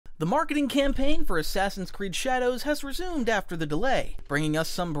The marketing campaign for Assassin's Creed Shadows has resumed after the delay, bringing us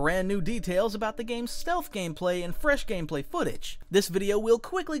some brand new details about the game's stealth gameplay and fresh gameplay footage. This video will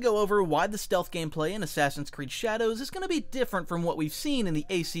quickly go over why the stealth gameplay in Assassin's Creed Shadows is going to be different from what we've seen in the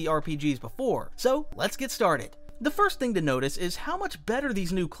AC RPGs before. So, let's get started. The first thing to notice is how much better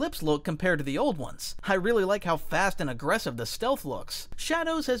these new clips look compared to the old ones. I really like how fast and aggressive the stealth looks.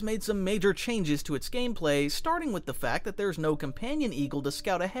 Shadows has made some major changes to its gameplay, starting with the fact that there's no companion eagle to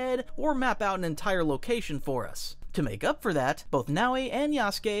scout ahead or map out an entire location for us. To make up for that, both Naoe and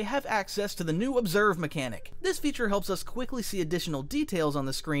Yasuke have access to the new Observe mechanic. This feature helps us quickly see additional details on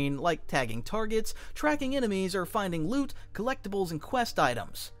the screen, like tagging targets, tracking enemies, or finding loot, collectibles, and quest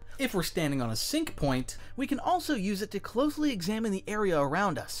items. If we're standing on a sync point, we can also use it to closely examine the area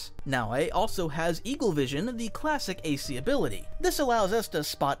around us. Naoe also has Eagle Vision, the classic AC ability. This allows us to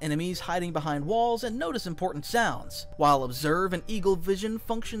spot enemies hiding behind walls and notice important sounds. While Observe and Eagle Vision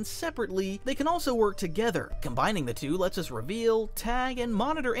function separately, they can also work together. Combining the two lets us reveal, tag, and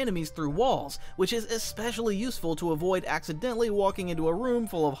monitor enemies through walls, which is especially useful to avoid accidentally walking into a room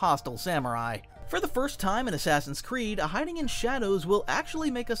full of hostile samurai. For the first time in Assassin's Creed, hiding in shadows will actually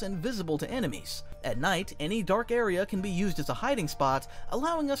make us invisible to enemies. At night, any dark area can be used as a hiding spot,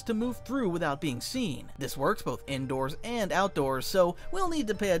 allowing us to move through without being seen. This works both indoors and outdoors, so we'll need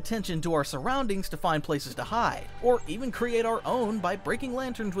to pay attention to our surroundings to find places to hide, or even create our own by breaking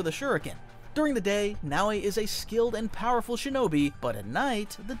lanterns with a shuriken. During the day, Naoe is a skilled and powerful shinobi, but at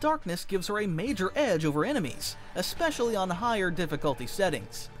night, the darkness gives her a major edge over enemies, especially on higher difficulty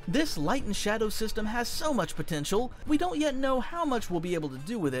settings. This light and shadow system has so much potential. We don't yet know how much we'll be able to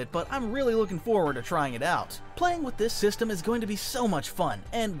do with it, but I'm really looking forward to trying it out. Playing with this system is going to be so much fun,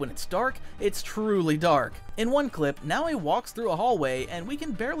 and when it's dark, it's truly dark. In one clip, Naoe walks through a hallway and we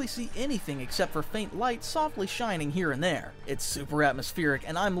can barely see anything except for faint light softly shining here and there. It's super atmospheric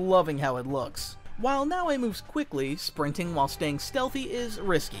and I'm loving how it looks. While Naoe moves quickly, sprinting while staying stealthy is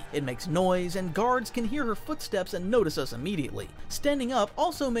risky. It makes noise, and guards can hear her footsteps and notice us immediately. Standing up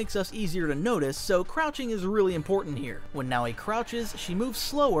also makes us easier to notice, so crouching is really important here. When Naoe crouches, she moves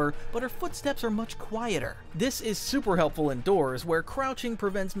slower, but her footsteps are much quieter. This is super helpful indoors, where crouching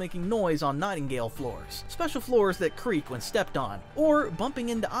prevents making noise on Nightingale floors, special floors that creak when stepped on, or bumping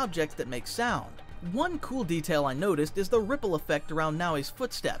into objects that make sound. One cool detail I noticed is the ripple effect around Naoe's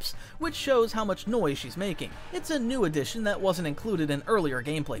footsteps, which shows how much noise she's making. It's a new addition that wasn't included in earlier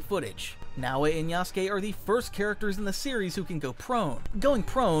gameplay footage. Naoe and Yasuke are the first characters in the series who can go prone. Going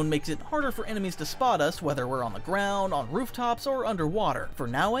prone makes it harder for enemies to spot us, whether we're on the ground, on rooftops, or underwater. For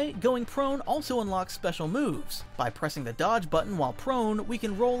Naoe, going prone also unlocks special moves. By pressing the dodge button while prone, we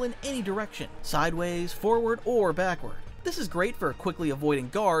can roll in any direction, sideways, forward, or backward. This is great for quickly avoiding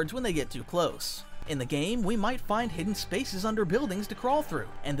guards when they get too close. In the game, we might find hidden spaces under buildings to crawl through,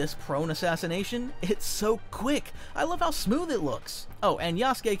 and this prone assassination, it's so quick. I love how smooth it looks. Oh, and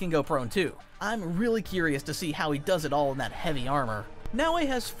Yasuke can go prone too. I'm really curious to see how he does it all in that heavy armor. Naoe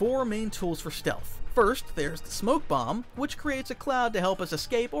has 4 main tools for stealth. First, there's the smoke bomb, which creates a cloud to help us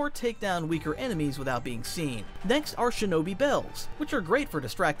escape or take down weaker enemies without being seen. Next are shinobi bells, which are great for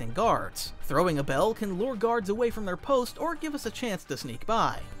distracting guards. Throwing a bell can lure guards away from their post or give us a chance to sneak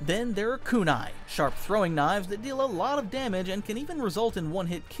by. Then there are kunai, sharp throwing knives that deal a lot of damage and can even result in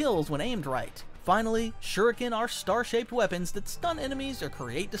one-hit kills when aimed right. Finally, shuriken are star-shaped weapons that stun enemies or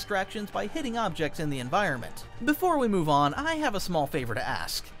create distractions by hitting objects in the environment. Before we move on, I have a small favor to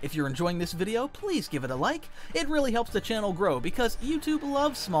ask. If you're enjoying this video, please give it a like. It really helps the channel grow because YouTube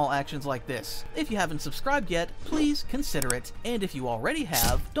loves small actions like this. If you haven't subscribed yet, please consider it. And if you already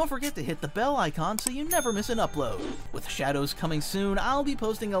have, don't forget to hit the bell icon so you never miss an upload. With Shadows coming soon, I'll be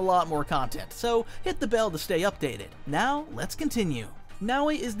posting a lot more content, so hit the bell to stay updated. Now, let's continue. Naoe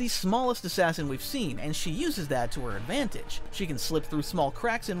is the smallest assassin we've seen, and she uses that to her advantage. She can slip through small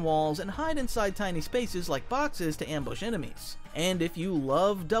cracks in walls and hide inside tiny spaces like boxes to ambush enemies. And if you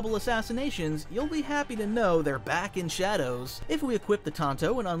love double assassinations, you'll be happy to know they're back in Shadows. If we equip the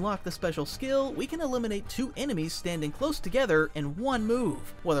Tanto and unlock the special skill, we can eliminate 2 enemies standing close together in one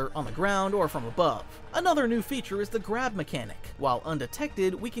move, whether on the ground or from above. Another new feature is the grab mechanic. While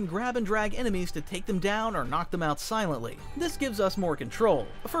undetected, we can grab and drag enemies to take them down or knock them out silently. This gives us more control.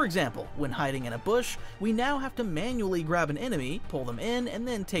 For example, when hiding in a bush, we now have to manually grab an enemy, pull them in, and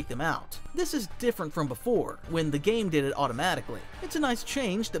then take them out. This is different from before, when the game did it automatically. It's a nice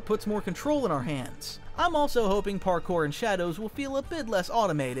change that puts more control in our hands. I'm also hoping parkour in Shadows will feel a bit less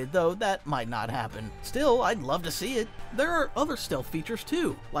automated, though that might not happen. Still, I'd love to see it. There are other stealth features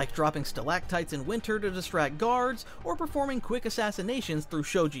too, like dropping stalactites in winter to distract guards, or performing quick assassinations through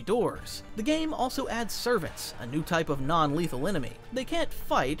shoji doors. The game also adds servants, a new type of non-lethal enemy. They can't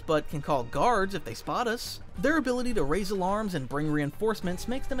fight, but can call guards if they spot us. Their ability to raise alarms and bring reinforcements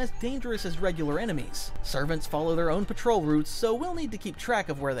makes them as dangerous as regular enemies. Servants follow their own patrol routes, so we'll need to keep track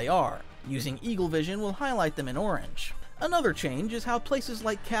of where they are. Using Eagle Vision will highlight them in orange. Another change is how places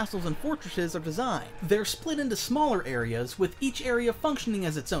like castles and fortresses are designed. They're split into smaller areas, with each area functioning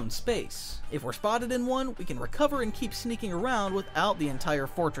as its own space. If we're spotted in one, we can recover and keep sneaking around without the entire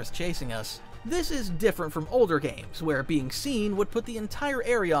fortress chasing us. This is different from older games, where being seen would put the entire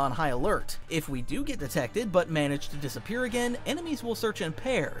area on high alert. If we do get detected but manage to disappear again, enemies will search in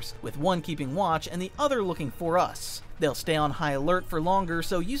pairs, with one keeping watch and the other looking for us. They'll stay on high alert for longer,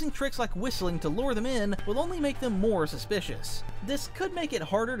 so using tricks like whistling to lure them in will only make them more suspicious. This could make it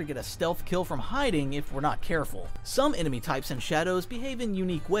harder to get a stealth kill from hiding if we're not careful. Some enemy types in Shadows behave in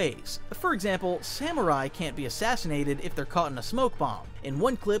unique ways. For example, samurai can't be assassinated if they're caught in a smoke bomb. In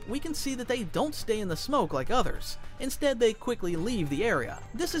one clip, we can see that they don't stay in the smoke like others. Instead, they quickly leave the area.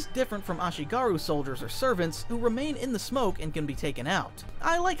 This is different from Ashigaru soldiers or servants, who remain in the smoke and can be taken out.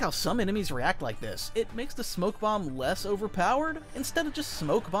 I like how some enemies react like this. It makes the smoke bomb less overpowered. Instead of just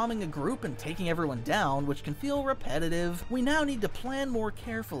smoke bombing a group and taking everyone down, which can feel repetitive, we now need to plan more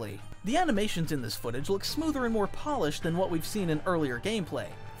carefully. The animations in this footage look smoother and more polished than what we've seen in earlier gameplay.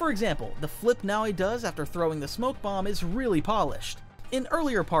 For example, the flip Naoe does after throwing the smoke bomb is really polished. In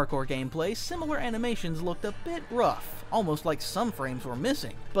earlier parkour gameplay, similar animations looked a bit rough, almost like some frames were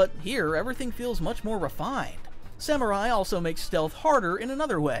missing, but here everything feels much more refined. Samurai also makes stealth harder in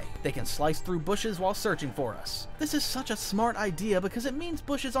another way. They can slice through bushes while searching for us. This is such a smart idea because it means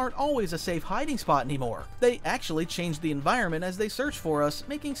bushes aren't always a safe hiding spot anymore. They actually change the environment as they search for us,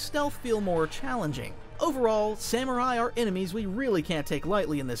 making stealth feel more challenging. Overall, samurai are enemies we really can't take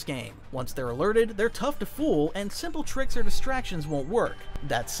lightly in this game. Once they're alerted, they're tough to fool, and simple tricks or distractions won't work.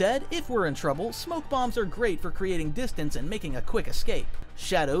 That said, if we're in trouble, smoke bombs are great for creating distance and making a quick escape.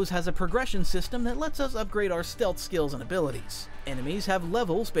 Shadows has a progression system that lets us upgrade our stealth skills and abilities. Enemies have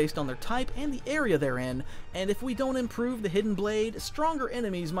levels based on their type and the area they're in, and if we don't improve the hidden blade, stronger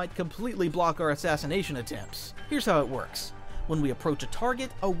enemies might completely block our assassination attempts. Here's how it works. When we approach a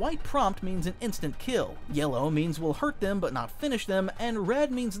target, a white prompt means an instant kill, yellow means we'll hurt them but not finish them, and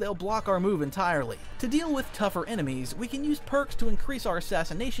red means they'll block our move entirely. To deal with tougher enemies, we can use perks to increase our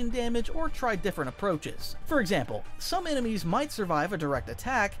assassination damage or try different approaches. For example, some enemies might survive a direct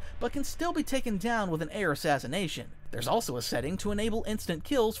attack, but can still be taken down with an air assassination. There's also a setting to enable instant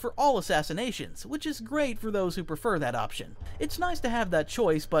kills for all assassinations, which is great for those who prefer that option. It's nice to have that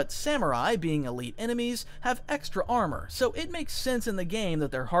choice, but samurai, being elite enemies, have extra armor, so it makes sense in the game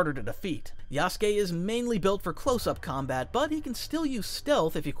that they're harder to defeat. Yasuke is mainly built for close-up combat, but he can still use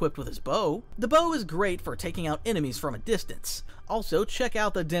stealth if equipped with his bow. The bow is great for taking out enemies from a distance. Also, check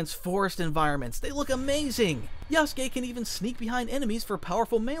out the dense forest environments, they look amazing! Yasuke can even sneak behind enemies for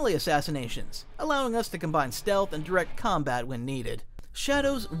powerful melee assassinations, allowing us to combine stealth and direct combat when needed.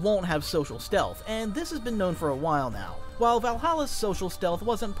 Shadows won't have social stealth, and this has been known for a while now. While Valhalla's social stealth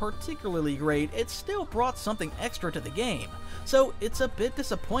wasn't particularly great, it still brought something extra to the game, so it's a bit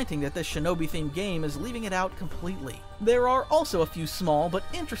disappointing that this shinobi-themed game is leaving it out completely. There are also a few small but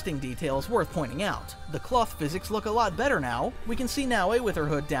interesting details worth pointing out. The cloth physics look a lot better now. We can see Naoe with her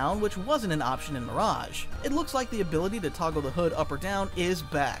hood down, which wasn't an option in Mirage. It looks like the ability to toggle the hood up or down is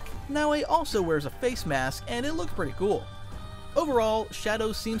back. Naoe also wears a face mask, and it looks pretty cool. Overall,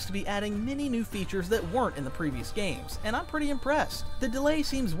 Shadows seems to be adding many new features that weren't in the previous games, and I'm pretty impressed. The delay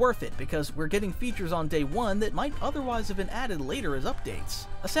seems worth it because we're getting features on day one that might otherwise have been added later as updates.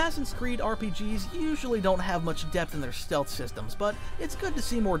 Assassin's Creed RPGs usually don't have much depth in their stealth systems, but it's good to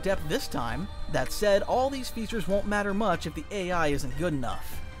see more depth this time. That said, all these features won't matter much if the AI isn't good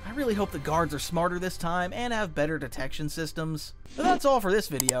enough. I really hope the guards are smarter this time and have better detection systems. But that's all for this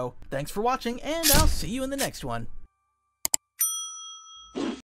video. Thanks for watching, and I'll see you in the next one.